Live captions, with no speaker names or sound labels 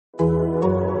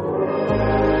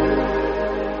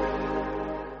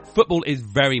Football is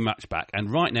very much back,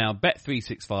 and right now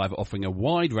Bet365 are offering a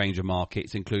wide range of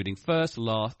markets, including first,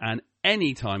 last and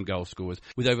anytime goal scorers.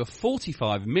 With over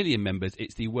 45 million members,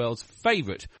 it's the world's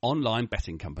favourite online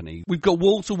betting company. We've got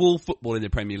wall-to-wall football in the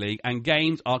Premier League, and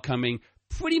games are coming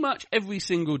pretty much every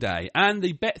single day. And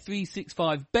the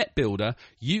Bet365 Bet Builder,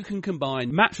 you can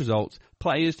combine match results,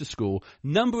 players to score,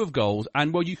 number of goals,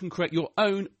 and you can create your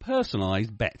own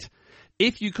personalised bet.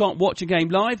 If you can't watch a game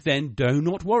live, then do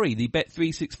not worry. The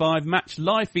Bet365 Match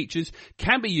Live features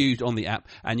can be used on the app,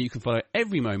 and you can follow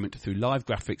every moment through live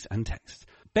graphics and text.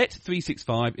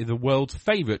 Bet365 is the world's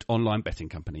favourite online betting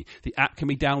company. The app can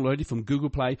be downloaded from Google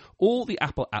Play or the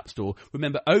Apple App Store.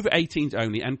 Remember, over 18s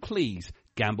only, and please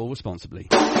gamble responsibly.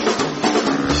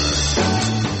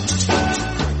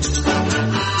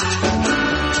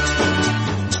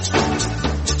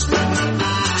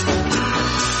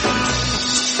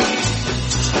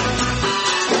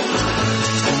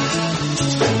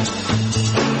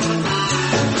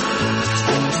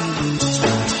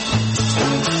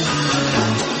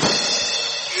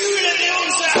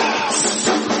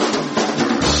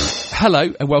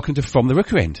 Hello and welcome to From the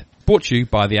Rooker End, brought to you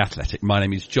by The Athletic. My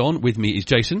name is John, with me is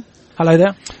Jason. Hello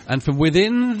there. And from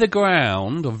within the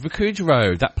ground of Vicarage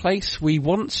Road, that place we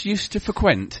once used to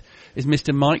frequent, is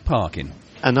Mr. Mike Parkin.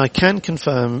 And I can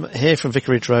confirm here from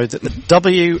Vicarage Road that the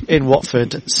W in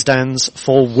Watford stands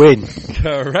for win.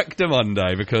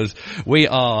 Correctamundo, because we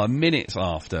are minutes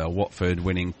after Watford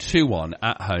winning 2-1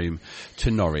 at home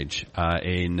to Norwich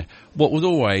in what was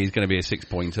always going to be a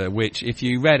 6-pointer, which if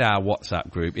you read our WhatsApp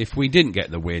group, if we didn't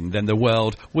get the win, then the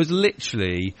world would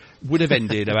have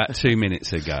ended about 2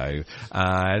 minutes ago.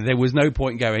 There was no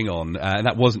point going on.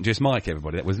 That wasn't just Mike,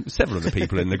 everybody. That was several of the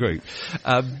people in the group.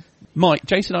 Mike,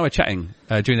 Jason and I were chatting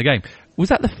during the game. Was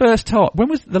that the first time? When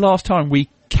was the last time we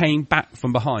came back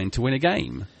from behind to win a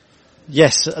game?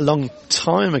 Yes, a long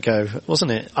time ago,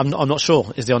 wasn't it? I'm not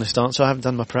sure is the honest answer. I haven't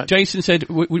done my prep. Jason said,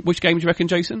 which game do you reckon,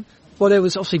 Jason? Well, there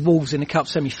was obviously Wolves in the Cup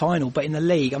semi-final, but in the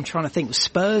league, I'm trying to think, was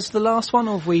Spurs the last one,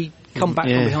 or have we come back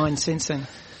from behind since then?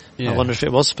 Yeah. I wonder if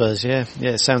it was Spurs, yeah.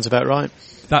 Yeah, it sounds about right.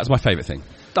 That's my favourite thing.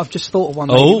 I've just thought of one.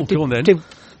 Go on then. Did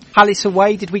Palace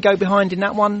away, did we go behind in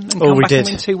that one and come back and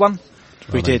win 2-1?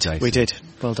 We did.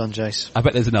 Well done, Jace. I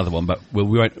bet there's another one, but we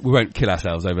won't kill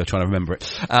ourselves over trying to remember it.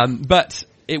 But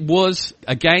it was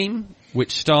a game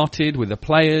which started with the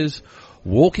players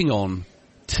walking on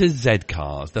to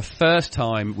Z-Cars. The first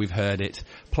time we've heard it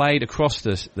played across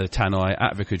the Tannoy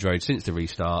at Vicarage Road since the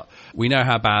restart. We know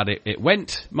how bad it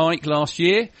went, Mike, last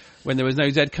year when there was no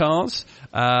Z-Cars.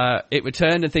 It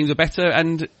returned and things were better.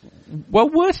 And, well,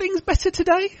 were things better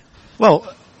today?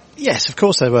 Well, yes, of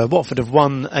course they were. Watford have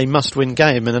won a must-win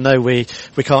game, and I know we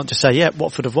can't just say,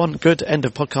 Watford have won. Good, end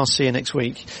of podcast, see you next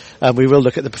week. We will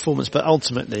look at the performance, but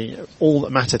ultimately, all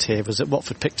that mattered here was that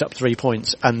Watford picked up 3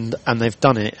 points, and they've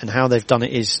done it, and how they've done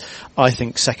it is, I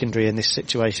think, secondary in this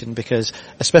situation, because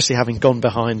especially having gone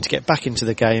behind to get back into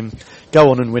the game,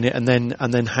 go on and win it, and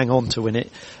then hang on to win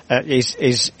it,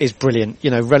 is brilliant.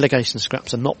 You know, relegation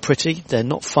scraps are not pretty, they're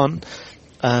not fun,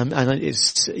 and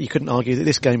you couldn't argue that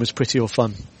this game was pretty or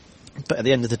fun. But at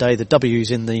the end of the day, the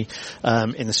W's in the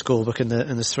scorebook, and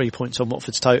there's 3 points on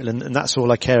Watford's total, and that's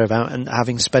all I care about. And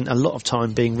having spent a lot of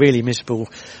time being really miserable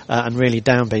and really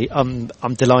downbeat,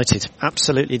 I'm delighted,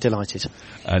 absolutely delighted.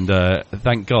 And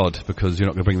thank God, because you're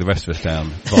not going to bring the rest of us down.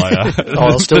 Via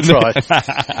I'll still try.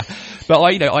 But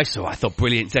I thought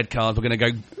brilliant. Z-Cars were going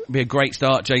to be a great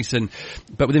start, Jason.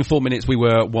 But within 4 minutes, we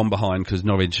were one behind because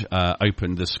Norwich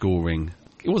opened the scoring.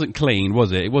 It wasn't clean,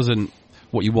 was it? It wasn't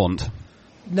what you want.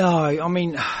 No, I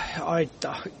mean, I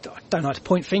don't like to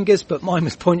point fingers, but mine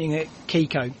was pointing at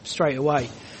Kiko straight away.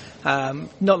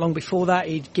 Not long before that,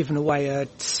 he'd given away a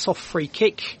soft free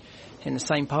kick in the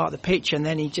same part of the pitch, and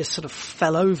then he just sort of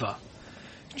fell over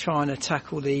trying to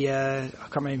tackle the, I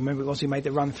can't remember who it was who made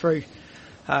the run through.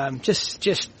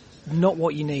 Just not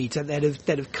what you need.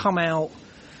 They'd have come out,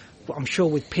 I'm sure,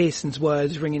 with Pearson's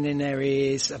words ringing in their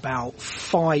ears about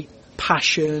fight,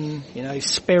 passion,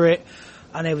 spirit.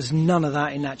 And there was none of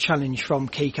that in that challenge from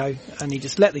Kiko, and he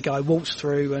just let the guy waltz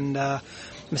through, and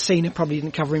Messina probably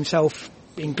didn't cover himself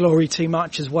in glory too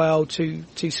much as well, too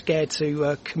scared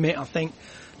to commit, I think.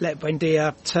 Let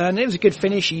Buendia turn. It was a good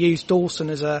finish. He used Dawson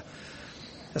as a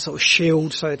sort of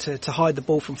shield, so to hide the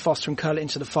ball from Foster and curl it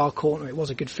into the far corner. It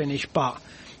was a good finish, but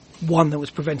one that was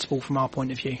preventable from our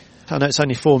point of view. I know it's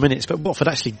only 4 minutes, but Watford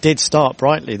actually did start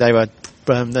brightly. They were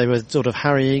They were sort of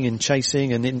harrying and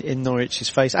chasing and in Norwich's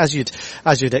face, as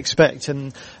you'd expect.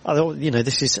 And I thought,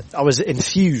 I was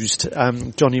enthused.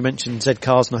 John, you mentioned Zed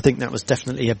Carson. I think that was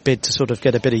definitely a bid to sort of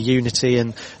get a bit of unity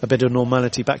and a bit of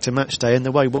normality back to match day. And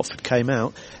the way Watford came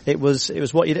out, it was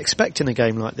what you'd expect in a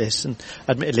game like this. And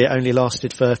admittedly, it only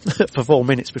lasted for 4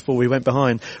 minutes before we went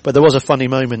behind. But there was a funny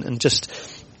moment, and just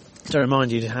to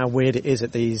remind you how weird it is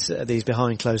at these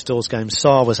behind closed doors games.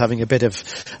 Sarr was having a bit of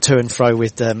to and fro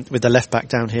with the left back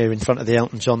down here in front of the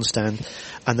Elton John stand,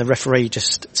 and the referee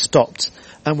just stopped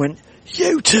and went,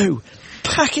 "You two,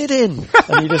 pack it in!"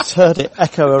 And you just heard it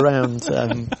echo around.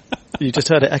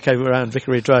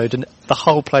 Vicarage Road, and the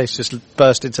whole place just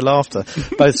burst into laughter.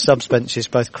 Both subs benches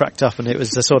both cracked up, and it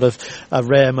was a sort of a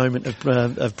rare moment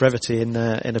of brevity in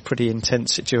a pretty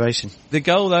intense situation. The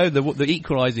goal, though, the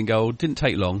equalising goal, didn't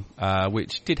take long,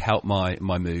 which did help my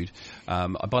mood. By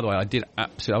the way,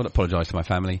 I would apologise to my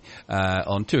family.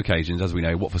 On 2 occasions, as we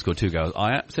know, Watford scored 2 goals.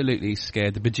 I absolutely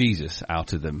scared the bejesus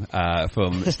out of them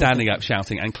from standing up,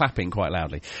 shouting and clapping quite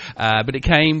loudly. But it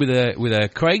came with a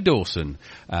Craig Dawson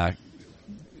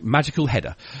magical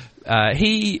header.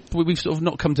 We've sort of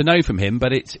not come to know from him,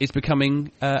 but it's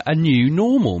becoming a new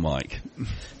normal, Mike.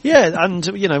 Yeah, and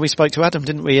we spoke to Adam,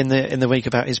 didn't we, in the week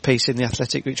about his piece in The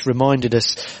Athletic, which reminded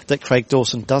us that Craig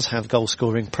Dawson does have goal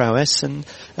scoring prowess, and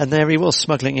there he was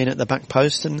smuggling in at the back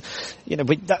post, and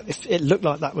it looked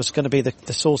like that was going to be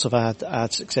the source of our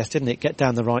success, didn't it? Get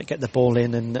down the right, get the ball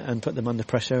in, and put them under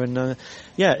pressure, and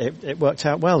it worked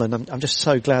out well, and I'm just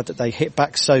so glad that they hit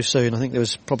back so soon. I think there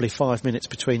was probably 5 minutes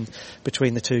between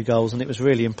the 2 goals, and it was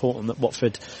really important that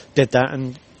Watford did that.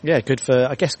 And good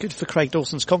for Craig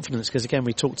Dawson's confidence, because again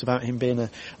we talked about him being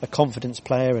a confidence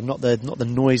player and not the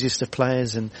noisiest of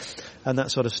players and that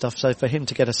sort of stuff. So for him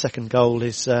to get a second goal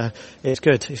is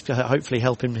good. It's hopefully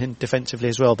helping him defensively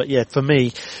as well. But for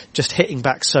me, just hitting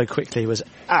back so quickly was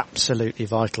absolutely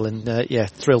vital, and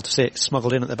thrilled to see it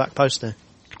smuggled in at the back post there.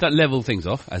 That leveled things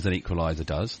off, as an equaliser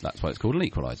does. That's why it's called an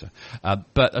equaliser.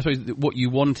 But I suppose what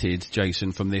you wanted,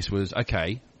 Jason, from this was,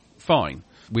 okay, fine,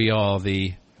 we are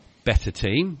the better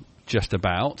team, just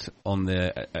about, on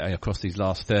across these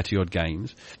last 30-odd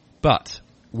games. But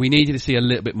we needed to see a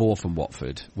little bit more from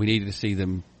Watford. We needed to see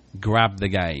them grab the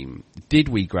game. Did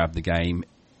we grab the game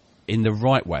in the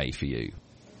right way for you?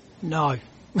 No.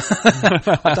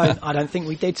 I don't think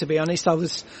we did, to be honest. I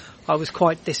was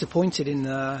quite disappointed in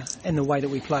the way that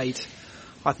we played.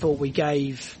 I thought we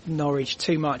gave Norwich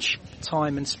too much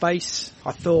time and space.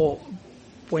 I thought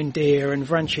Buendia and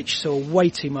Vrancic saw way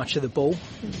too much of the ball.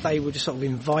 They were just sort of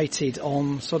invited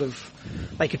on,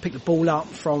 they could pick the ball up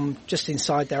from just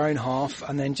inside their own half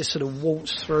and then just sort of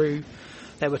waltz through.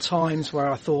 There were times where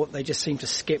I thought they just seemed to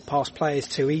skip past players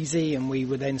too easy, and we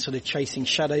were then sort of chasing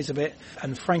shadows a bit.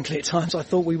 And frankly, at times I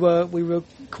thought we were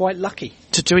quite lucky.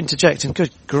 To interject, and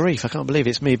good grief, I can't believe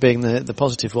it's me being the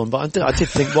positive one, but I did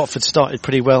think Watford started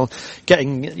pretty well,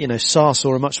 getting, Sarr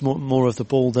saw much more of the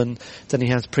ball than he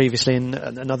had previously. And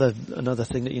another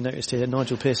thing that you noticed here,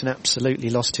 Nigel Pearson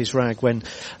absolutely lost his rag when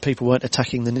people weren't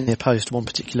attacking the near post. One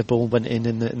particular ball went in,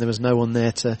 and there was no one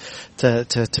there to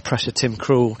pressure Tim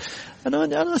Krul. And I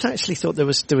actually thought there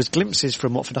was glimpses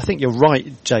from Watford. I think you're right,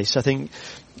 Jace. I think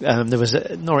there was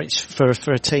Norwich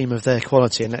for a team of their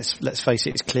quality, and let's face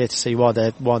it, it's clear to see why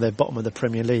they're bottom of the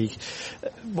Premier League.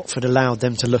 Watford allowed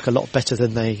them to look a lot better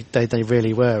than they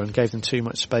really were, and gave them too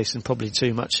much space and probably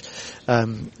too much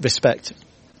respect.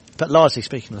 But largely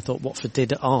speaking, I thought Watford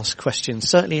did ask questions,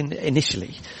 certainly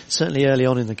certainly early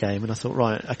on in the game, and I thought,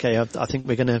 right, okay, I think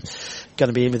we're going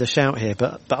to be in with a shout here.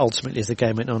 But ultimately, as the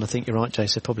game went on, I think you're right,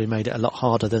 Jace, they probably made it a lot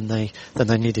harder than they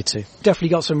needed to. Definitely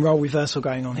got some role reversal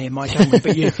going on here, Mike. But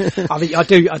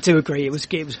I do agree. It was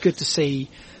good to see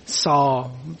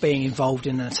Sarr being involved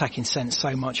in an attacking sense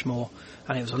so much more,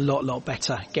 and it was a lot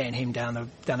better getting him down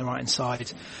the right hand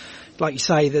side. Like you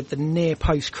say, the near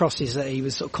post crosses that he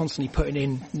was sort of constantly putting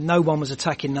in, no one was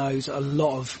attacking those. A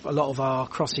lot of our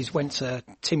crosses went to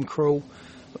Tim Krul.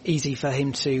 Easy for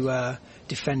him to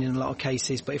defend in a lot of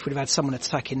cases, but if we'd have had someone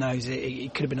attacking those,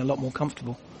 it could have been a lot more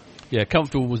comfortable. Yeah,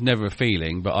 comfortable was never a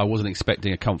feeling, but I wasn't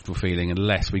expecting a comfortable feeling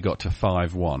unless we got to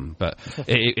 5-1. But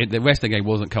the rest of the game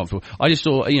wasn't comfortable. I just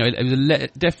saw, it was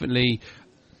definitely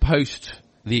post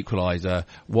the equaliser,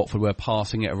 Watford were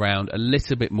passing it around a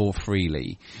little bit more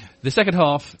freely. The second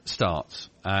half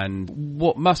starts, and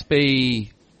what must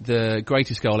be the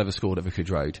greatest goal ever scored at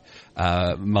Vicarage Road,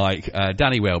 Mike,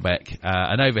 Danny Welbeck,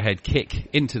 an overhead kick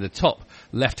into the top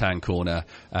left-hand corner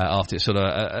after it's sort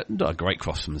of not a great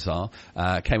cross from Sarr,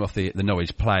 came off the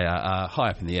Norwich player high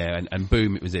up in the air, and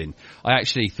boom, it was in. I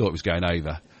actually thought it was going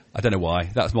over. I don't know why.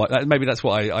 Maybe that's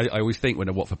what I always think when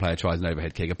a Watford player tries an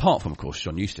overhead kick, apart from, of course,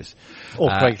 John Eustace. Or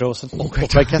Craig Dawson. Or Craig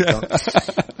Cathcart.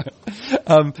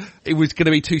 It was going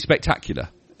to be too spectacular.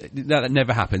 That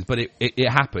never happens, but it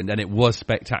happened, and it was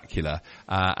spectacular.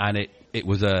 And it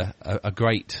was a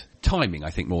great timing, I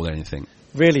think, more than anything.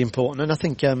 Really important, and I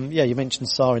think, you mentioned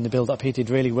Sarr in the build-up. He did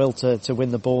really well to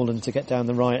win the ball and to get down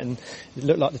the right, and it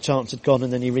looked like the chance had gone,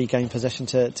 and then he regained possession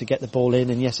to get the ball in,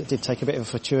 and yes, it did take a bit of a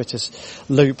fortuitous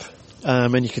loop,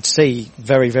 and you could see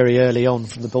very, very early on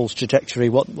from the ball's trajectory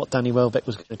what Danny Welbeck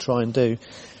was going to try and do.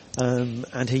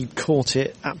 And he caught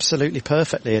it absolutely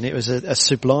perfectly, and it was a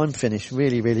sublime finish,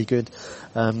 really, really good.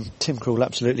 Tim Krul,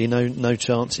 absolutely no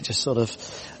chance. It just sort of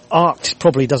arced,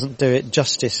 probably doesn't do it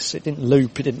justice. It didn't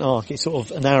loop, it didn't arc. It's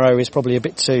sort of, an arrow is probably a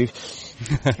bit too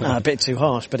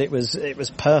harsh, but it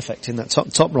was perfect in that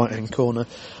top right hand corner.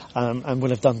 And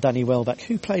will have done Danny Welbeck,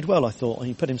 who played well, I thought.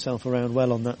 He put himself around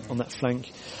well on that flank.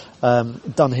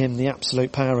 Done him the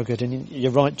absolute power of good. And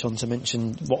you're right, John, to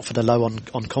mention Watford are low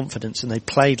on confidence, and they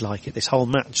played like it. This whole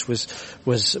match was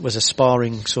a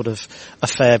sparring sort of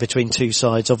affair between two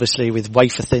sides, obviously with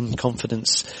wafer thin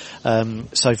confidence.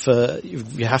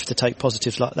 You have to take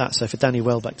positives like that. So for Danny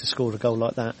Welbeck to score a goal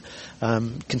like that,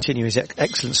 continue his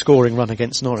excellent scoring run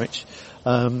against Norwich,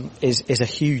 is a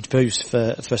huge boost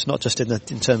for us, not just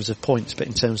in terms of points, but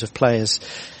in terms of players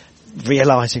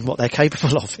realising what they're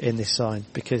capable of in this side,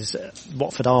 because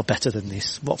Watford are better than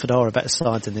this. Watford are a better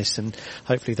side than this, and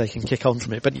hopefully they can kick on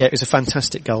from it. But yeah, it was a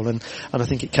fantastic goal, and I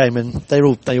think it came in. They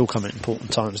all come at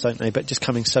important times, don't they? But just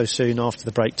coming so soon after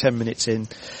the break, 10 minutes in,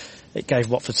 it gave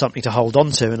Watford something to hold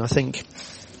on to, and I think,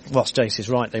 whilst Jace is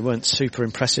right, they weren't super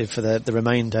impressive for the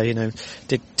remainder.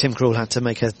 Tim Krul had to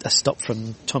make a stop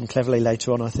from Tom Cleverley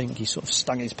later on. I think he sort of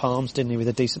stung his palms, didn't he, with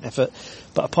a decent effort.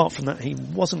 But apart from that, he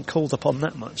wasn't called upon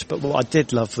that much. But what I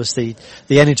did love was the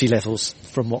energy levels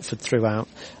from Watford throughout.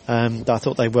 I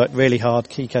thought they worked really hard.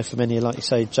 Kiko Femenia, like you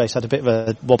say, Jace, had a bit of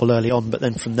a wobble early on, but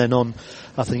then from then on,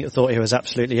 I thought he was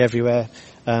absolutely everywhere.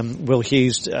 Will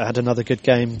Hughes had another good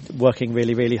game, working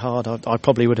really, really hard. I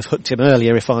probably would have hooked him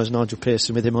earlier if I was Nigel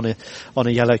Pearson with him on a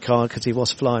yellow card, because he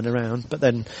was flying around. But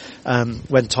then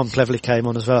when Tom Cleverley came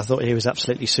on as well, I thought he was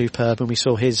absolutely superb, and we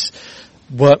saw his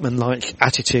workman-like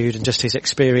attitude and just his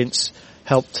experience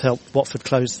helped Watford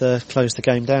close the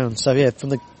game down. So yeah, from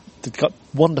the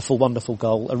wonderful, wonderful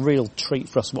goal, a real treat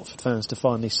for us Watford fans to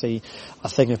finally see a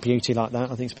thing of beauty like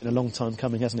that. I think it's been a long time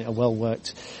coming, hasn't it? A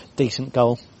well-worked, decent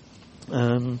goal.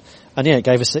 And yeah, it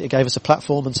gave us a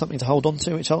platform and something to hold on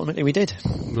to, which ultimately we did.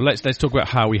 Well, let's talk about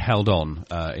how we held on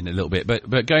in a little bit,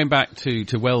 but going back to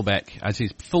Welbeck as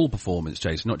his full performance,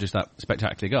 Jason, not just that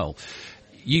spectacular goal.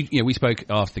 We spoke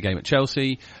after the game at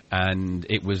Chelsea, and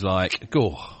it was like,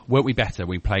 weren't we better?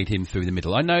 We played him through the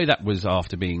middle. I know that was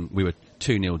after we were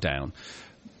 2-0 down.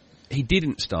 He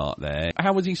didn't start there.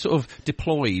 How was he sort of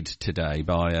deployed today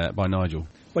by Nigel?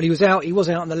 Well, he was out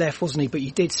on the left, wasn't he? But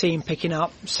you did see him picking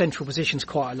up central positions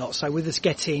quite a lot. So with us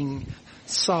getting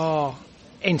Sarr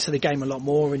into the game a lot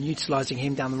more and utilising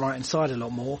him down the right-hand side a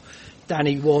lot more,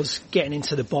 Danny was getting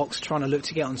into the box, trying to look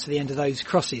to get onto the end of those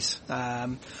crosses.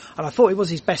 And I thought it was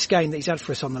his best game that he's had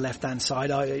for us on the left-hand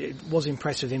side. I was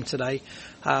impressed with him today.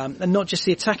 And not just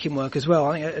the attacking work as well.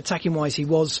 I think attacking-wise, he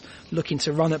was looking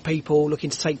to run at people,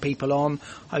 looking to take people on.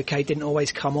 Okay, didn't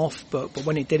always come off, but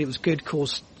when it did, it was good,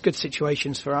 caused good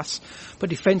situations for us. But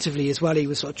defensively as well, he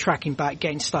was sort of tracking back,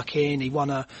 getting stuck in. He won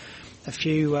a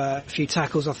few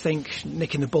tackles, I think,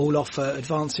 nicking the ball off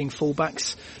advancing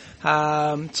fullbacks.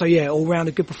 So yeah, all round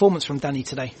a good performance from Danny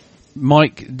today.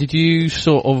 Mike, did you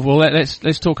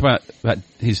let's talk about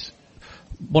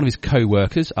one of his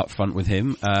co-workers up front with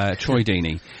him, Troy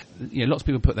Deeney. Lots of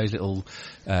people put those little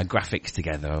graphics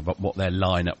together about what their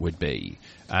lineup would be,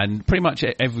 and pretty much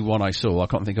everyone I saw, I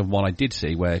can't think of one I did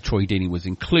see where Troy Deeney was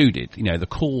included. The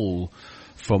call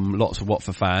from lots of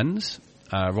Watford fans,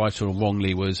 right or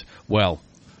wrongly, was, well,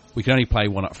 we can only play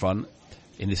one up front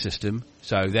in this system,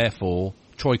 so therefore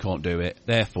Troy can't do it,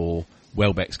 therefore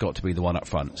Welbeck's got to be the one up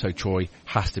front, so Troy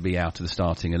has to be out of the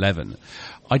starting 11.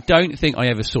 I don't think I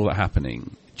ever saw that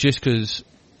happening, just because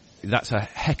that's a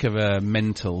heck of a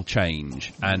mental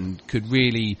change and could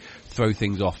really throw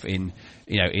things off in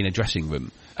a dressing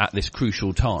room at this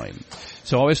crucial time.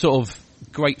 So I was sort of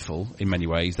grateful in many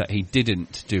ways that he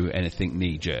didn't do anything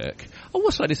knee-jerk. I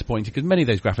was slightly disappointed because many of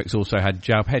those graphics also had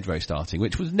João Pedro starting,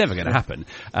 which was never going to happen,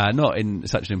 not in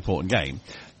such an important game.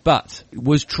 But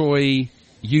was Troy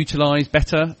utilised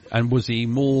better, and was he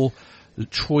more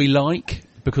Troy-like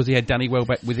because he had Danny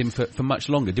Welbeck with him for much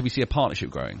longer? Did we see a partnership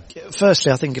growing?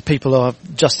 Firstly, I think people are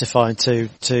justified to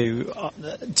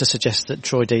suggest that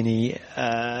Troy Deeney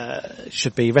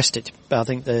should be rested. But I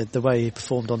think the way he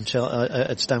performed on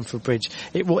at Stamford Bridge,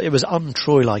 it was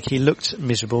un-Troy-like. He looked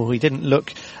miserable. He didn't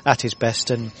look at his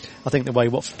best, and I think the way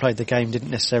Watford played the game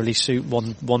didn't necessarily suit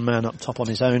one man up top on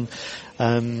his own.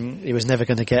 He was never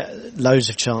going to get loads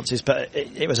of chances, but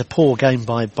it was a poor game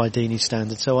by Deeney's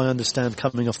standards. So I understand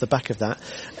coming off the back of that,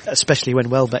 especially when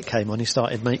Welbeck came on, he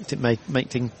started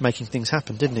making things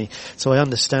happen, didn't he? So I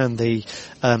understand the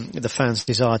fans'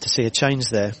 desire to see a change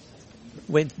there.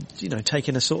 When,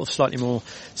 taking a sort of slightly more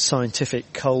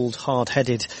scientific, cold,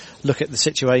 hard-headed look at the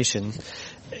situation,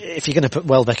 if you're going to put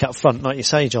Welbeck up front, like you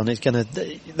say, John, it's going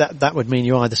to that would mean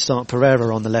you either start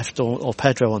Pereira on the left or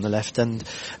Pedro on the left, and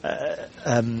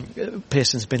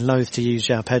Pearson's been loath to use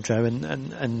João Pedro,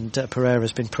 and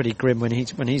Pereira's been pretty grim when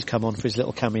he's come on for his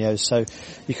little cameos. So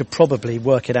you could probably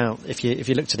work it out if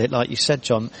you looked at it like you said,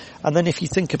 John. And then if you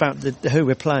think about who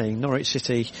we're playing, Norwich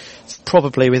City,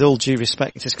 probably with all due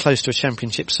respect, as close to a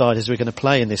Championship side as we're going to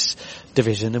play in this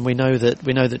division, and we know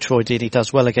that Troy Deeney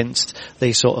does well against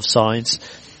these sort of sides.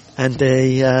 And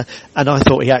I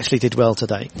thought he actually did well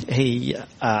today. He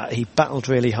battled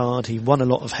really hard. He won a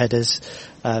lot of headers.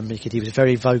 He was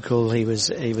very vocal. He was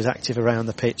active around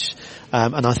the pitch.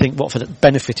 And I think Watford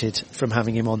benefited from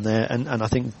having him on there. And I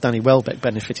think Danny Welbeck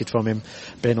benefited from him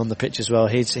being on the pitch as well.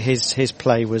 His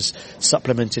play was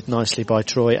supplemented nicely by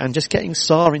Troy, and just getting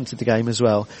Sarr into the game as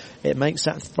well. It makes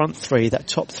that front three, that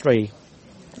top three,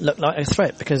 look like a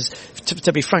threat, because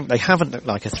to be frank, they haven't looked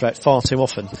like a threat far too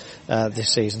often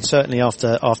this season. Certainly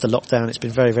after lockdown, it's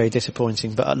been very, very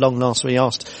disappointing, but at long last we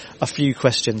asked a few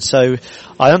questions. So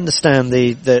I understand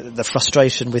the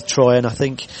frustration with Troy, and I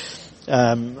think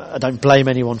I don't blame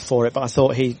anyone for it, but I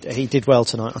thought he did well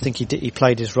tonight. I think he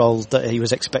played his role that he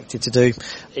was expected to do.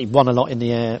 He won a lot in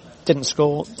the air, didn't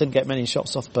score, didn't get many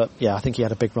shots off, but yeah, I think he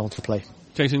had a big role to play.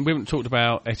 Jason, we haven't talked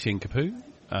about Etienne Capoue,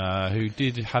 who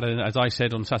had, as I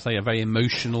said on Saturday, a very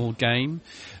emotional game.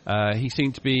 He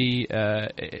seemed to be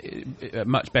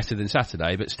much better than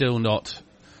Saturday, but still not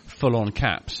full-on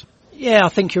caps. Yeah, I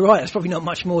think you're right. There's probably not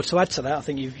much more to add to that. I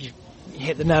think you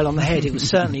hit the nail on the head. It was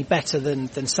certainly better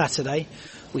than Saturday.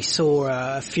 We saw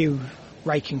a few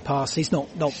raking passes, not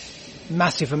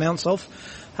massive amounts of,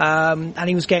 and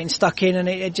he was getting stuck in, and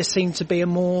it just seemed to be a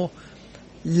more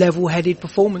level-headed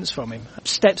performance from him.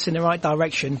 Steps in the right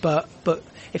direction, but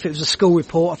if it was a school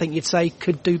report, I think you'd say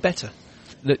could do better.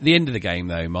 The end of the game,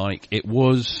 though, Mike, it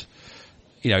was,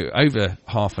 over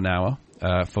half an hour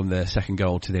from the second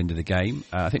goal to the end of the game.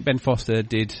 I think Ben Foster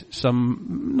did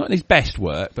some, not his best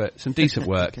work, but some decent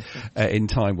work in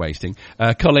time wasting.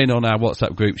 Colin on our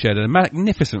WhatsApp group shared a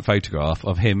magnificent photograph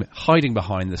of him hiding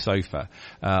behind the sofa.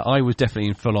 I was definitely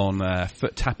in full-on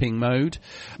foot tapping mode.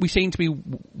 We seem to be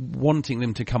wanting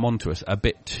them to come onto us a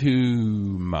bit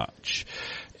too much.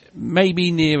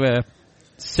 Maybe nearer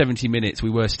 70 minutes we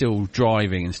were still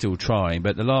driving and still trying,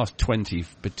 but the last 20,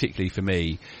 particularly for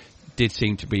me, did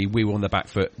seem to be we were on the back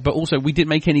foot. But also we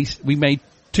made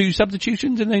 2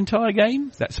 substitutions in the entire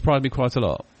game. That surprised me quite a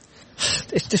lot.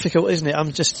 It's difficult, isn't it?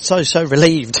 I'm just so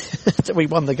relieved that we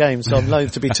won the game, so I'm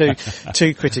loath to be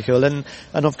too critical. And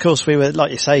of course we were,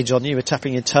 like you say, John, you were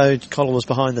tapping your toe, Colin was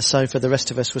behind the sofa, the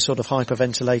rest of us were sort of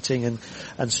hyperventilating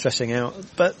and stressing out.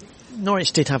 But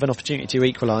Norwich did have an opportunity to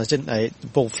equalise, didn't they? The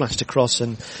ball flashed across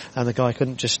and the guy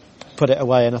couldn't just put it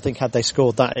away, and I think had they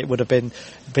scored that, it would have been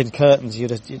curtains.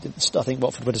 I think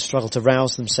Watford would have struggled to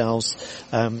rouse themselves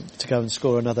to go and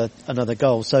score another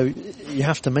goal. So you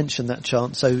have to mention that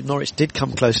chance. So Norwich did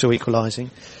come close to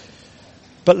equalising.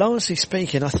 But largely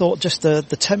speaking, I thought just the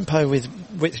tempo with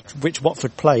which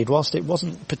Watford played, whilst it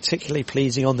wasn't particularly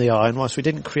pleasing on the eye, and whilst we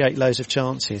didn't create loads of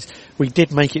chances, we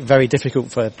did make it very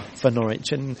difficult for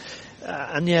Norwich. And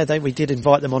yeah, we did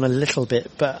invite them on a little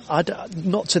bit, but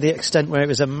not to the extent where it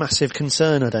was a massive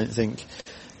concern, I don't think.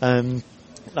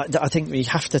 I think we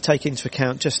have to take into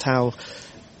account just how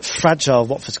fragile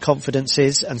Watford's confidence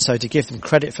is, and so to give them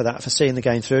credit for that, for seeing the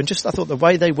game through. And just, I thought the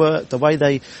way they worked, the way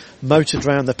they motored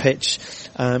around the pitch,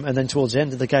 and then towards the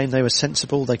end of the game they were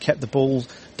sensible. They kept the ball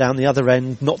down the other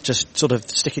end, not just sort of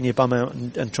sticking your bum out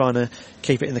and trying to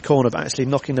keep it in the corner, but actually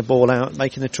knocking the ball out,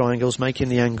 making the triangles, making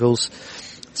the angles.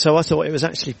 So I thought it was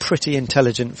actually pretty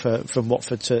intelligent from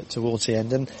Watford towards the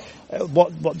end. And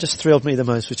what just thrilled me the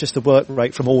most was just the work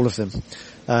rate from all of them.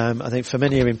 I think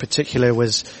Firmino in particular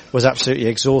was absolutely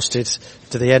exhausted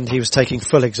to the end. He was taking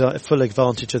full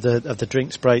advantage of the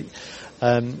drinks break.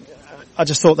 I I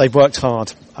just thought they worked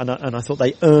hard, and I thought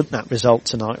they earned that result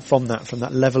tonight from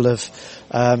that level of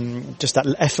just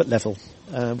that effort level,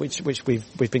 which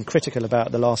we've been critical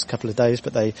about the last couple of days.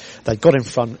 But they got in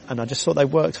front, and I just thought they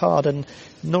worked hard. And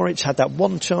Norwich had that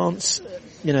one chance,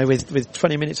 with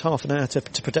 20 minutes, half an hour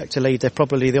to protect a lead.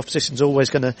 The opposition's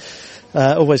always going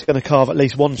to carve at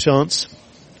least one chance.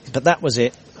 But that was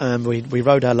it. We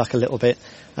rode our luck a little bit,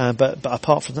 but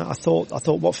apart from that, I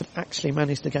thought Watford actually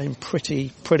managed the game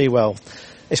pretty well.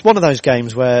 It's one of those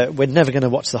games where we're never going to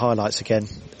watch the highlights again.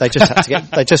 They just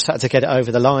had to get it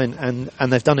over the line,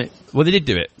 and they've done it. Well, they did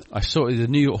do it. I saw the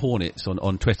New York Hornets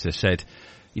on Twitter said,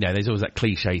 there's always that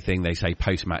cliche thing they say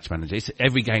post-match manager.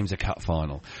 Every game's a cup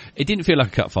final. It didn't feel like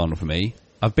a cup final for me.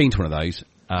 I've been to one of those,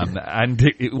 and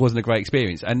it wasn't a great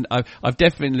experience. And I've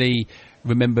definitely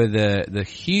remember the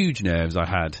huge nerves I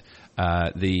had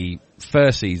the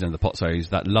first season of the Pozzos,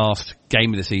 that last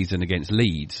game of the season against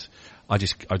Leeds. I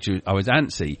was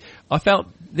antsy. I felt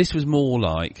this was more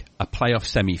like a playoff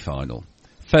semi-final,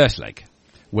 first leg,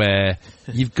 where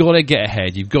you've got to get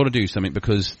ahead, you've got to do something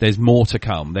because there's more to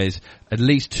come. There's at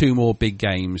least 2 more big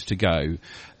games to go.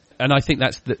 And I think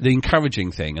that's the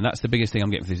encouraging thing, and that's the biggest thing I'm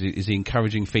getting from this, is the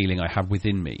encouraging feeling I have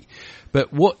within me.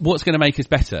 But what's going to make us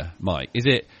better, Mike? Is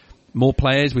it more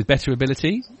players with better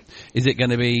ability? Is it going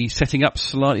to be setting up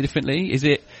slightly differently? Is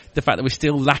it the fact that we're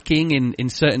still lacking in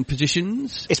certain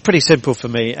positions? It's pretty simple for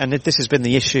me, and this has been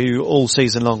the issue all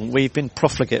season long. We've been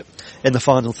profligate in the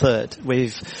final third.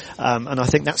 And I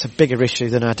think that's a bigger issue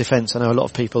than our defence. I know a lot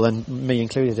of people, and me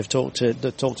included, have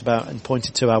talked about and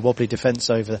pointed to our wobbly defence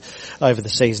over the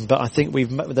season. But I think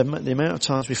the amount of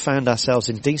times we've found ourselves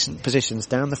in decent positions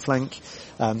down the flank,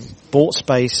 bought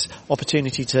space,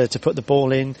 opportunity to put the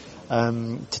ball in,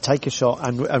 to take a shot,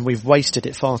 and we've wasted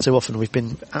it far too often. We've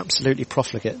been absolutely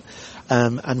profligate,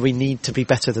 and we need to be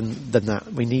better than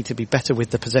that. We need to be better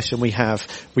with the possession we have.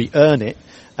 We earn it.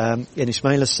 In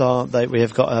Ismail Assar, we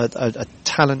have got a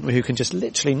talent who can just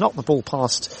literally knock the ball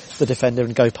past the defender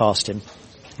and go past him.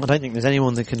 I don't think there's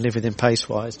anyone that can live with him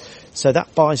pace-wise. So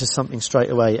that buys us something straight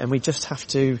away, and we just have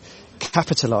to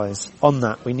capitalise on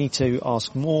that. We need to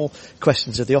ask more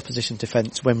questions of the opposition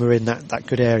defence when we're in that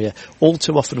good area. All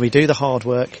too often we do the hard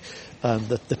work,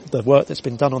 the work that's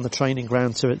been done on the training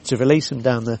ground to release them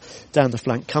down the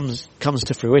flank comes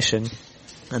to fruition.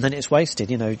 And then it's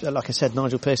wasted. Like I said,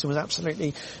 Nigel Pearson was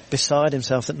absolutely beside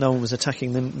himself that no one was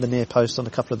attacking the near post on a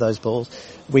couple of those balls.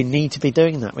 We need to be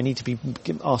doing that. We need to be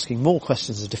asking more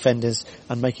questions of defenders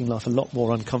and making life a lot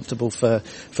more uncomfortable for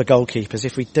goalkeepers.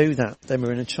 If we do that, then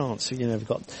we're in a chance. We've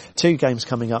got 2 games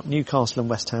coming up, Newcastle and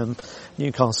West Ham.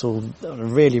 Newcastle on a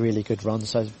really, really good run,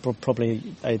 so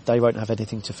probably they won't have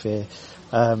anything to fear.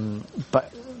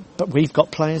 But we've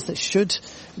got players that should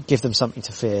give them something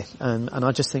to fear. And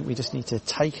I just think we just need to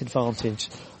take advantage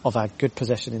of our good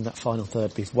possession in that final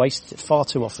third. We've wasted it far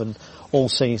too often all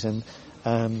season.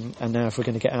 And now if we're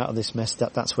going to get out of this mess,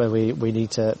 that's where we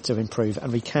need to improve.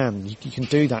 And we can. You can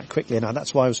do that quickly. And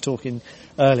that's why I was talking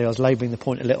earlier. I was labelling the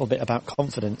point a little bit about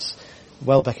confidence.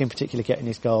 Welbeck in particular getting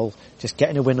his goal, just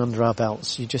getting a win under our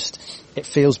belts. It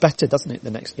feels better, doesn't it,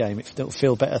 the next game? It'll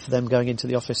feel better for them going into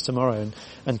the office tomorrow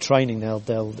and training.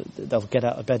 They'll get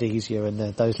out of bed easier,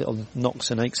 and those little knocks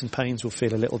and aches and pains will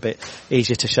feel a little bit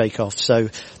easier to shake off. So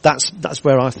that's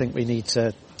where I think we need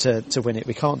to win it.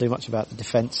 We can't do much about the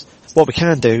defence. What we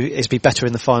can do is be better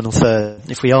in the final third.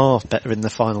 If we are better in the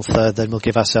final third, then we'll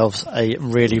give ourselves a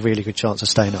really, really good chance of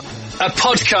staying up. A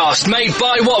podcast made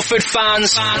by Watford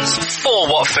fans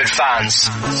for Watford fans.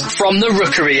 From the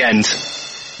Rookery End.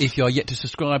 If you are yet to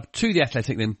subscribe to The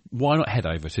Athletic, then why not head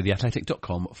over to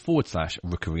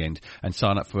theathletic.com/Rookery End and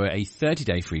sign up for a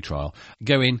 30-day free trial.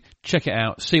 Go in, check it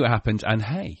out, see what happens, and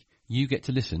hey, you get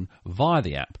to listen via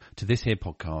the app to this here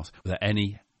podcast without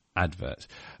any adverts.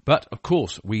 But of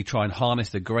course we try and harness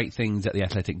the great things that The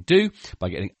Athletic do by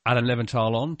getting Adam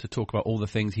Leventhal on to talk about all the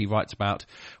things he writes about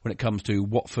when it comes to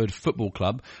Watford Football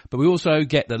Club, but we also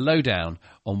get the lowdown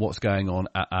on what's going on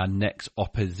at our next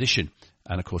opposition.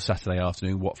 And of course Saturday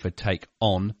afternoon Watford take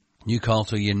on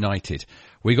Newcastle United.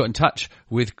 We got in touch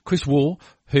with Chris Waugh,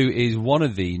 who is one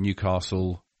of the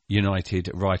Newcastle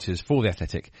United writers for The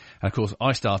Athletic, and of course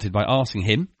I started by asking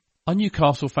him, are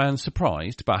Newcastle fans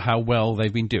surprised about how well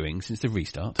they've been doing since the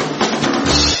restart?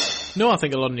 No, I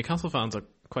think a lot of Newcastle fans are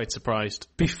quite surprised.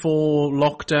 Before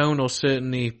lockdown, or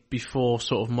certainly before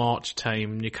sort of March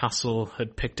time, Newcastle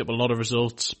had picked up a lot of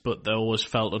results, but they always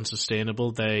felt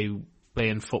unsustainable. They play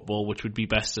in football which would be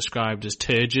best described as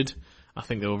turgid. I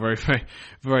think they were very, very,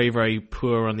 very, very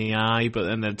poor on the eye, but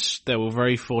then they were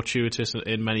very fortuitous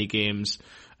in many games,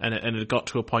 and it got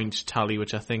to a point tally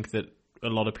which I think that a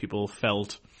lot of people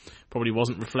felt probably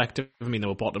wasn't reflective. I mean, they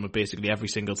were bottom of basically every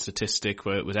single statistic,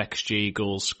 where it was XG,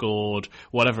 goals scored,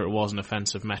 whatever it was in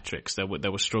offensive metrics. They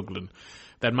were struggling.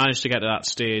 They'd managed to get to that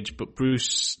stage, but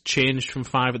Bruce changed from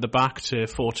 5 at the back to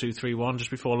 4-2-3-1 just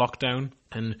before lockdown.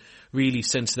 And really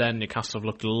since then, Newcastle have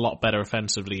looked a lot better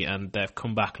offensively, and they've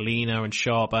come back leaner and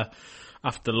sharper.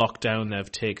 After lockdown,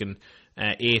 they've taken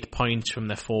 8 points from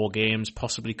their 4 games,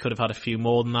 possibly could have had a few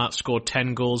more than that, scored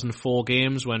 10 goals in 4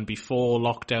 games, when before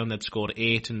lockdown they'd scored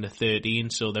 8 in the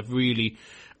 13, so they've really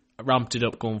ramped it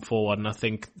up going forward, and I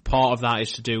think part of that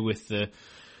is to do with the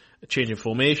change in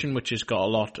formation, which has got a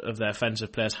lot of their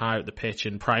offensive players higher at the pitch,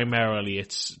 and primarily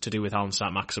it's to do with Allan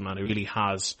Saint-Maximin, who really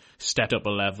has stepped up a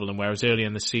level, and whereas earlier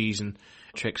in the season,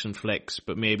 tricks and flicks,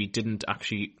 but maybe didn't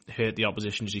actually hurt the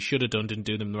opposition as he should have done, didn't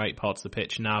do them in the right parts of the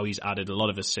pitch. Now he's added a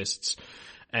lot of assists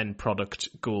and product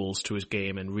goals to his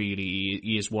game, and really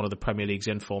he is one of the Premier League's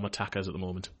in-form attackers at the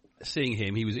moment. Seeing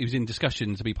him, he was in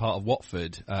discussion to be part of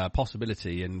Watford,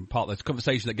 possibility, and part of those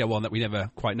conversations that go on that we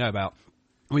never quite know about.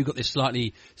 We've got this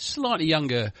slightly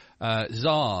younger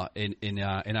Zaha in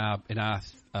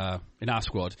our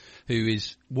squad, who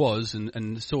was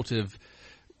sort of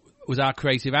was our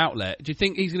creative outlet. Do you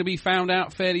think he's going to be found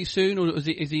out fairly soon, or is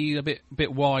he a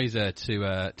bit wiser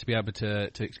to be able to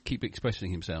keep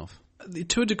expressing himself?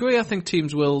 To a degree, I think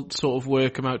teams will sort of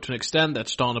work him out to an extent. They're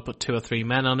starting to put 2 or 3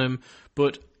 men on him,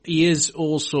 but he is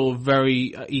also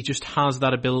he just has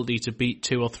that ability to beat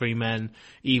 2 or 3 men,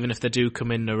 even if they do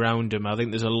come in around him. I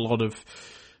think there's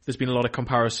been a lot of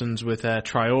comparisons with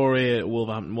Traore at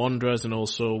Wolverhampton Wanderers, and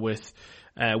also with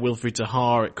Wilfried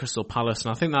Zaha at Crystal Palace,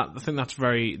 and I think that's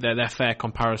they're fair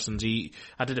comparisons.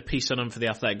 I did a piece on him for The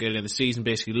Athletic earlier in the season,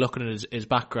 basically looking at his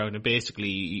background, and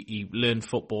basically he learned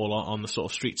football on the sort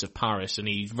of streets of Paris, and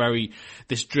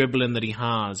this dribbling that he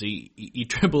has, he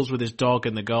dribbles with his dog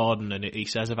in the garden, and he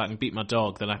says, if I can beat my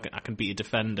dog, then I can beat a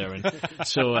defender, and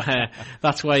so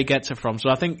that's where he gets it from. So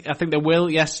I think they will,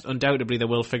 yes, undoubtedly they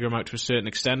will figure him out to a certain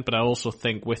extent, but I also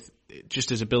think with just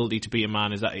his ability to beat a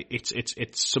man is that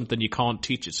it's something you can't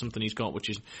teach. It's something he's got, which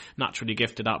is naturally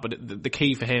gifted at. But the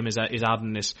key for him is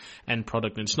adding this end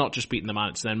product, and it's not just beating the man;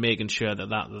 it's then making sure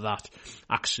that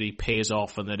actually pays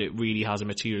off, and that it really has a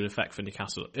material effect for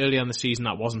Newcastle. Early in the season,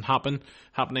 that wasn't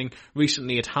happening.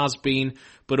 Recently, it has been,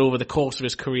 but over the course of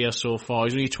his career so far,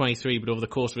 he's only 23, but over the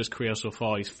course of his career so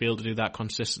far, he's failed to do that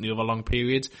consistently over long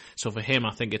periods. So for him,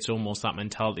 I think it's almost that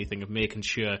mentality thing of making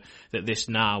sure that this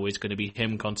now is going to be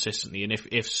him consistently, and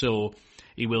if so,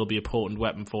 he will be a potent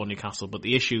weapon for Newcastle. But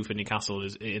the issue for Newcastle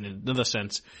is, in another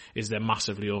sense, is they're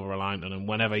massively over-reliant on him.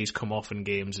 Whenever he's come off in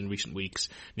games in recent weeks,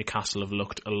 Newcastle have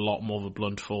looked a lot more of a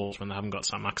blunt force when they haven't got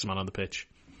Saint-Maximin on the pitch.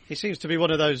 He seems to be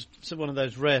one of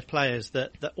those rare players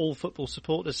that all football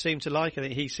supporters seem to like. I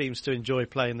think he seems to enjoy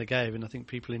playing the game, and I think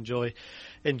people enjoy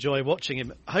watching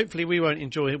him. Hopefully, we won't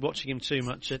enjoy watching him too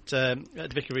much at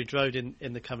Vicarage Road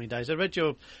in the coming days. I read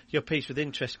your piece with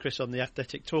interest, Chris, on The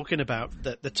Athletic, talking about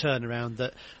the turnaround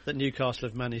that Newcastle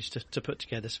have managed to put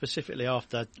together, specifically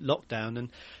after lockdown,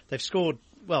 and they've scored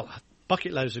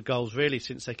bucket loads of goals really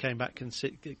since they came back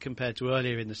compared to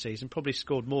earlier in the season. Probably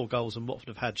scored more goals than Watford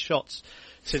have had shots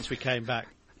since we came back.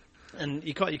 And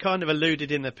you kind of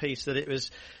alluded in the piece that it was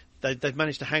they've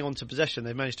managed to hang on to possession.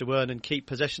 They've managed to earn and keep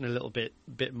possession a little bit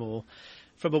more.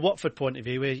 From a Watford point of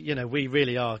view, we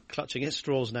really are clutching at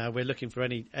straws now. We're looking for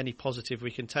any positive we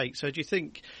can take. So do you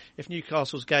think if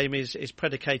Newcastle's game is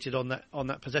predicated on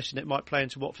that possession, it might play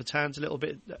into Watford's hands a little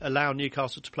bit, allow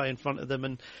Newcastle to play in front of them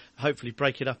and hopefully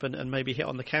break it up and maybe hit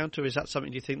on the counter? Is that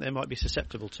something you think they might be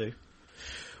susceptible to?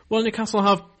 Well,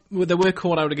 Newcastle they were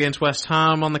caught out against West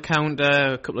Ham on the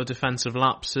counter, a couple of defensive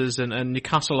lapses, and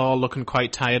Newcastle are looking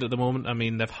quite tired at the moment. I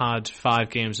mean, they've had 5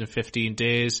 games in 15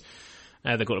 days.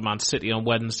 They go to Man City on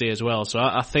Wednesday as well. So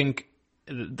I think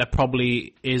there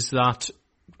probably is that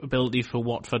ability for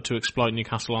Watford to exploit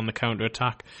Newcastle on the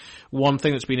counter-attack. One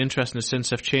thing that's been interesting is since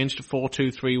they've changed to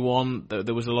 4-2-3-1,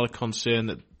 there was a lot of concern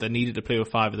that they needed to play with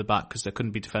 5 at the back because they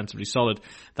couldn't be defensively solid.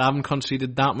 They haven't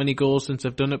conceded that many goals since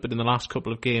they've done it, but in the last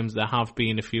couple of games there have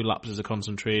been a few lapses of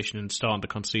concentration and starting to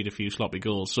concede a few sloppy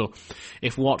goals. So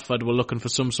if Watford were looking for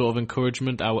some sort of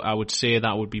encouragement, I would say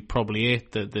that would be probably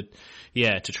it.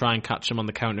 To try and catch them on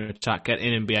the counter-attack, get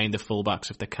in and behind the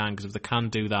full-backs if they can, because if they can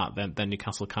do that, then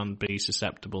Newcastle can be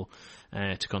susceptible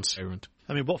to concern.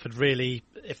 I mean, Watford really,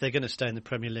 if they're going to stay in the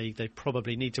Premier League, they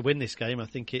probably need to win this game. I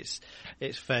think it's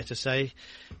fair to say.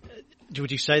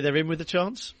 Would you say they're in with a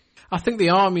chance? I think they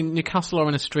are. I mean, Newcastle are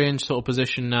in a strange sort of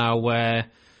position now where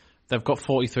they've got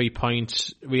 43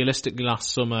 points. Realistically,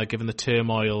 last summer, given the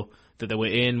turmoil, they were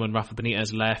in when Rafa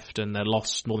Benitez left, and they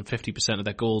lost more than 50% of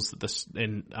their goals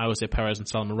in Jose Perez and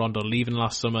Salomon Rondon leaving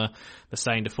last summer. They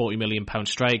signed a £40 million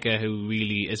striker who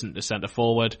really isn't a centre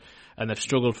forward, and they've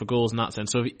struggled for goals in that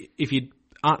sense. So if you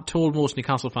told most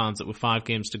Newcastle fans that with 5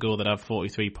 games to go that have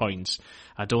 43 points,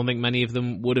 I don't think many of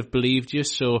them would have believed you.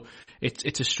 So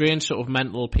it's a strange sort of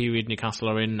mental period Newcastle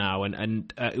are in now,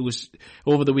 and it was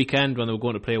over the weekend when they were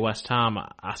going to play West Ham.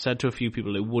 I said to a few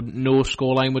people no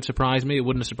scoreline would surprise me. It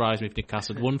wouldn't have surprised me if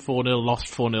Newcastle had won 4-0, lost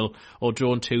 4-0, or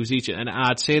drawn 2s each. And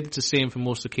I'd say that's the same for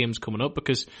most of the games coming up,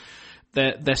 because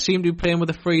they seem to be playing with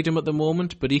a freedom at the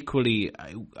moment, but equally,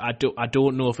 I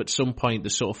don't know if at some point the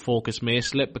sort of focus may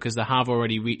slip, because they have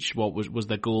already reached what was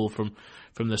their goal from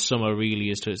the summer, really,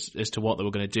 as to what they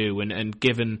were going to do. And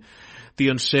given the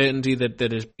uncertainty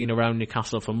that has been around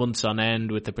Newcastle for months on end,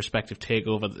 with the prospective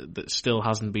takeover that still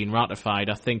hasn't been ratified,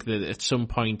 I think that at some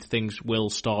point things will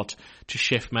start to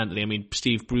shift mentally. I mean,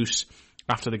 Steve Bruce,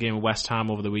 after the game of West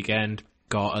Ham over the weekend,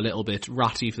 got a little bit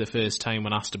ratty for the first time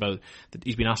when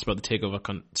he's been asked about the takeover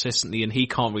consistently, and he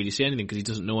can't really say anything because he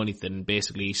doesn't know anything.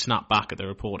 Basically, he snapped back at the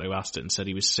reporter who asked it and said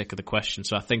he was sick of the question.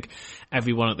 So I think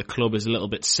everyone at the club is a little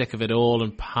bit sick of it all,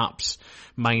 and perhaps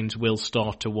minds will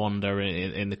start to wander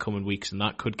in the coming weeks, and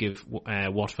that could give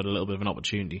Watford a little bit of an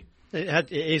opportunity.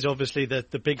 It is obviously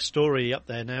the big story up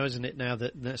there now, isn't it? Now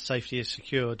that safety is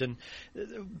secured, and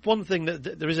one thing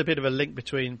that there is a bit of a link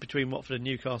between Watford and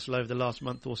Newcastle over the last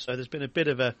month or so. There's been a bit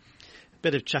of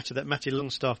chatter that Matty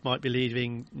Longstaff might be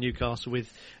leaving Newcastle,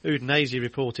 with Udinese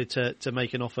reported to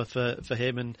make an offer for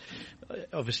him, and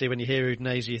obviously when you hear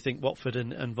Udinese you think Watford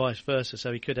and vice versa,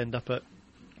 so he could end up at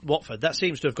Watford. That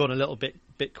seems to have gone a little bit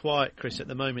quiet, Chris, at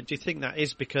the moment. Do you think that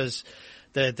is because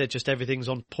they're just everything's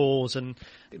on pause and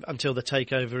until the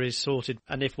takeover is sorted?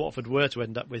 And if Watford were to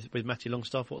end up with Matty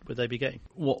Longstaff, what would they be getting?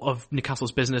 What of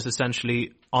Newcastle's business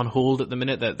essentially on hold at the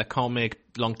minute? That they can't make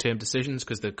long-term decisions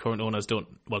because the current owners don't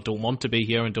want to be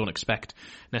here and don't expect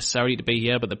necessarily to be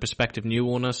here, but the prospective new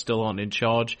owners still aren't in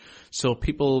charge. So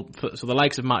the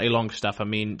likes of Matty Longstaff, I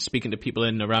mean, speaking to people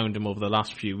in and around him over the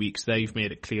last few weeks, they've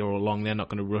made it clear all along they're not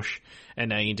going to rush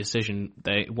in any decision.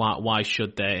 Why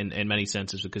should they in many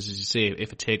senses? Because as you say,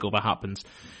 if a takeover happens,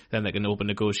 then they can open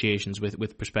negotiations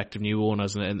with prospective new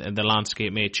owners, and the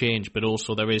landscape may change. But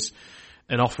also there is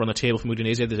an offer on the table from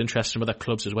Udinese. There's interest from other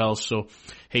clubs as well. So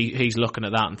he's looking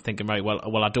at that and thinking, right,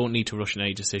 well, I don't need to rush in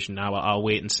any decision now. I'll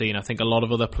wait and see. And I think a lot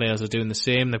of other players are doing the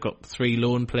same. They've got 3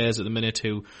 loan players at the minute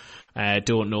who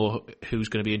don't know who's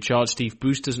going to be in charge. Steve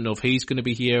Bruce doesn't know if he's going to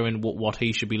be here and what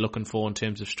he should be looking for in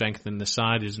terms of strengthening the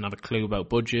side. He doesn't have a clue about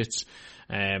budgets.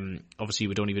 Obviously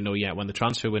we don't even know yet when the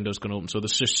transfer window is going to open. So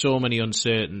there's just so many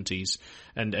uncertainties,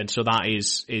 and so that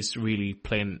is really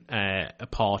playing a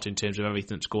part in terms of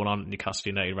everything that's going on at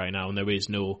Newcastle United right now, and there is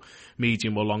no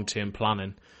medium or long term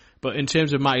planning. But in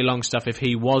terms of Matty Longstaff, if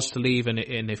he was to leave and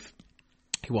if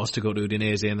he was to go to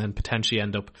Udinese and then potentially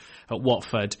end up at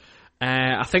Watford,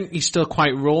 I think he's still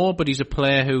quite raw, but he's a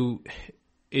player who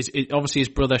is obviously his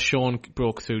brother Sean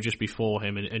broke through just before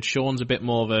him, and Sean's a bit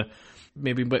more of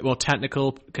maybe a bit more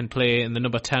technical, can play in the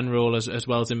number 10 role as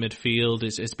well as in midfield,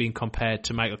 is being compared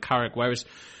to Michael Carrick, whereas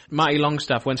Matty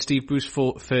Longstaff, when Steve Bruce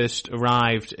first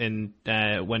arrived when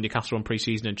Newcastle won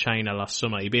pre-season in China last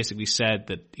summer, he basically said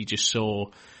that he just saw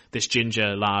this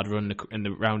ginger lad run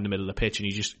around the middle of the pitch, and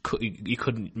you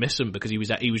couldn't miss him because he was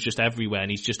just everywhere,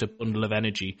 and he's just a bundle of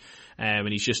energy, and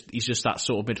he's just that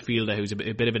sort of midfielder who's a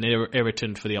bit of an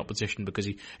irritant for the opposition because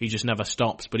he just never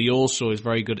stops. But he also is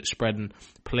very good at spreading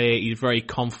play. He's very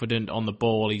confident on the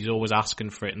ball. He's always asking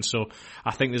for it, and so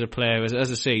I think there's a player,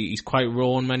 as I say, he's quite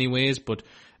raw in many ways, but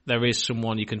there is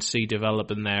someone you can see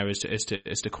developing there as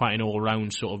to quite an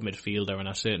all-round sort of midfielder, and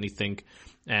I certainly think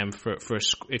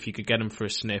if you could get him for a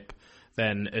snip,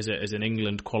 then as an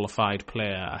England qualified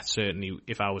player, I certainly,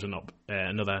 if I was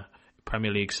another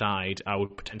Premier League side, I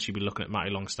would potentially be looking at Matty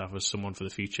Longstaff as someone for the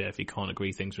future if he can't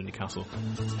agree things with Newcastle.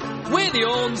 We're the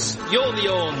Orns, you're the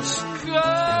Orns.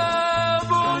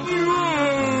 Come on, you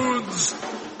Orns!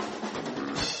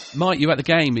 Mike, you're at the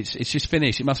game. It's just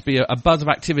finished. It must be a buzz of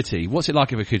activity. What's it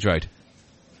like at Vicarage Road?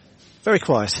 Very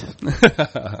quiet.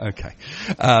 Okay.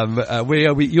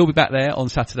 You'll be back there on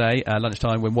Saturday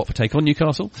lunchtime when Watford take on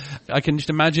Newcastle. I can just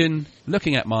imagine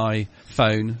looking at my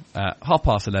phone at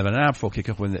 11:30, an hour before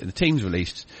kick-off, when the team's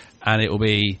released, and it will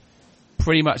be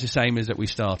pretty much the same as that we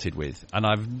started with. And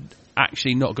I've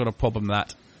actually not got a problem with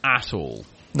that at all.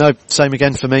 No, same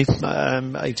again for me.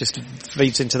 It just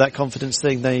feeds into that confidence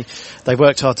thing. They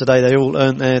worked hard today. They all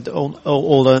earned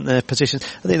their positions.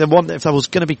 I think the one, if I was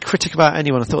going to be critical about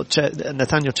anyone, I thought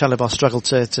Nathaniel Chalabar struggled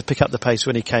to pick up the pace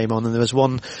when he came on, and there was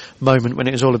one moment when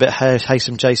it was all a bit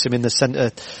Haysom Jason in the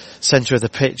centre of the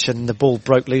pitch, and the ball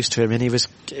broke loose to him, and he was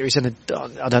in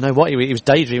I don't know what, he was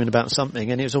daydreaming about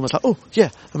something, and it was almost like, oh yeah,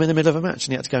 I'm in the middle of a match,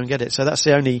 and he had to go and get it. So that's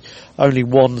the only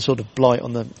one sort of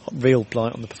real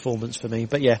blight on the performance for me.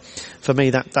 But yeah, for me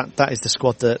that is the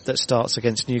squad that starts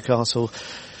against Newcastle.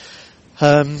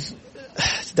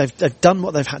 They've done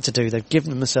what they've had to do. They've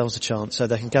given themselves a chance so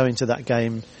they can go into that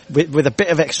game with a bit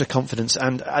of extra confidence,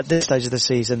 and at this stage of the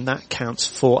season that counts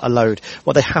for a load.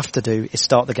 What they have to do is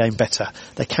start the game better.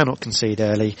 They cannot concede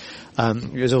early.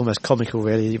 It was almost comical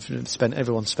really.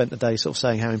 Everyone spent the day sort of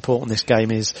saying how important this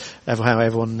game is, how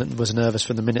everyone was nervous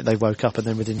from the minute they woke up, and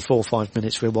then within 4 or 5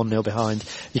 minutes we're 1-0 behind.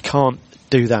 You can't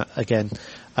do that again.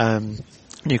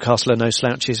 Newcastle are no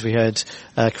slouches. We heard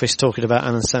Chris talking about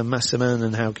Alan Saint-Maximin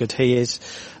and how good he is.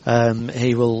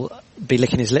 He will be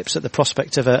licking his lips at the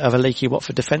prospect of a leaky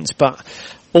Watford defence, but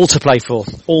all to play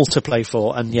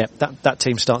for. And yeah, that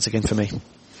team starts again for me.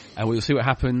 And we'll see what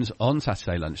happens on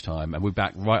Saturday lunchtime, and we're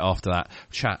back right after that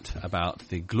chat about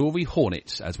the Glory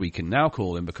Hornets, as we can now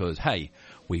call them, because hey,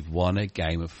 we've won a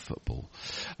game of football.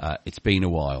 It's been a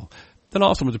while. The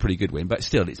last one was a pretty good win, but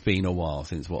still, it's been a while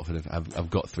since Watford have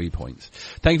got 3 points.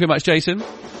 Thank you very much, Jason.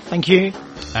 Thank you.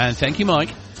 And thank you, Mike.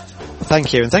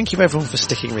 Thank you, and thank you everyone for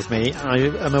sticking with me. I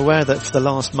am aware that for the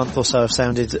last month or so I've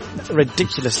sounded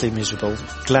ridiculously miserable.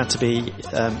 Glad to be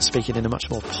speaking in a much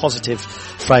more positive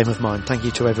frame of mind. Thank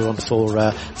you to everyone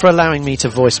for allowing me to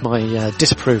voice my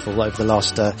disapproval over the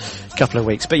last couple of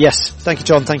weeks. But yes, thank you,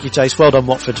 John. Thank you, Jace. Well done,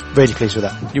 Watford. Really pleased with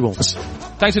that. You Wolves.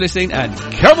 Thanks for listening, and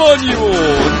come on, you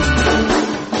Wolves!